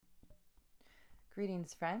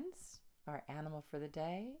Greetings, friends. Our animal for the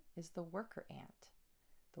day is the worker ant.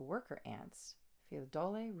 The worker ants,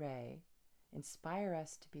 Philodole Rei, inspire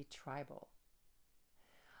us to be tribal.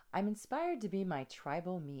 I'm inspired to be my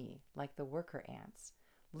tribal me, like the worker ants,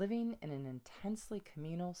 living in an intensely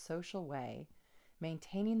communal social way,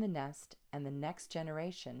 maintaining the nest and the next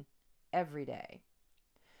generation every day.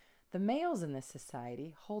 The males in this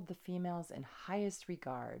society hold the females in highest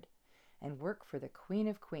regard and work for the Queen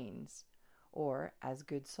of Queens, or as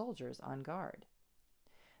good soldiers on guard.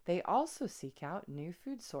 They also seek out new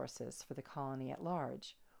food sources for the colony at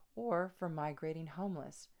large, or for migrating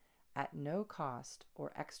homeless, at no cost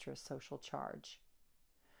or extra social charge.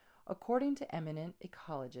 According to eminent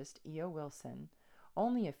ecologist E.O. Wilson,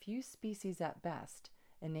 only a few species at best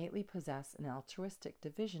innately possess an altruistic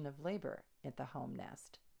division of labor at the home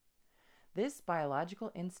nest. This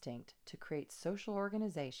biological instinct to create social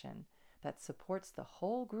organization that supports the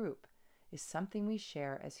whole group is something we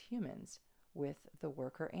share as humans with the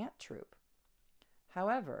worker ant troop.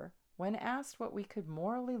 However, when asked what we could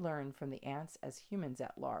morally learn from the ants as humans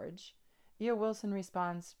at large, E.O. Wilson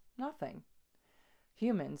responds, nothing.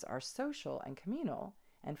 Humans are social and communal,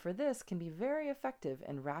 and for this can be very effective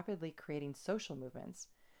in rapidly creating social movements,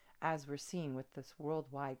 as we're seeing with this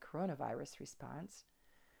worldwide coronavirus response.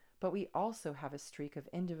 But we also have a streak of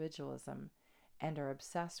individualism and are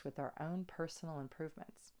obsessed with our own personal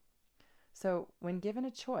improvements. So, when given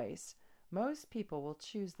a choice, most people will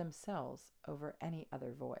choose themselves over any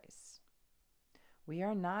other voice. We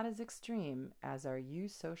are not as extreme as our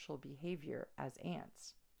eusocial behavior as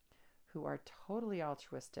ants, who are totally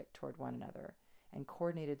altruistic toward one another and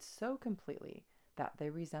coordinated so completely that they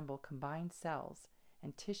resemble combined cells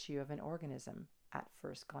and tissue of an organism at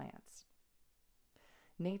first glance.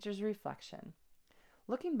 Nature's reflection.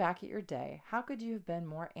 Looking back at your day, how could you have been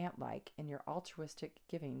more ant-like in your altruistic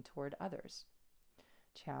giving toward others?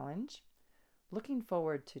 Challenge. Looking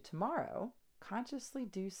forward to tomorrow, consciously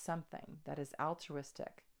do something that is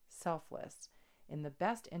altruistic, selfless, in the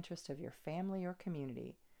best interest of your family or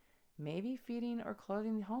community, maybe feeding or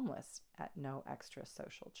clothing the homeless at no extra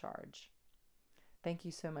social charge. Thank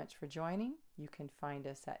you so much for joining. You can find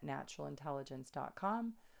us at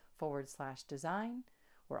naturalintelligence.com/design.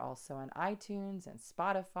 We're also on iTunes and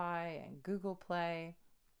Spotify and Google Play.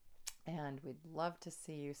 And we'd love to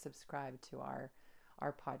see you subscribe to our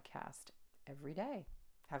podcast every day.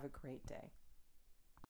 Have a great day.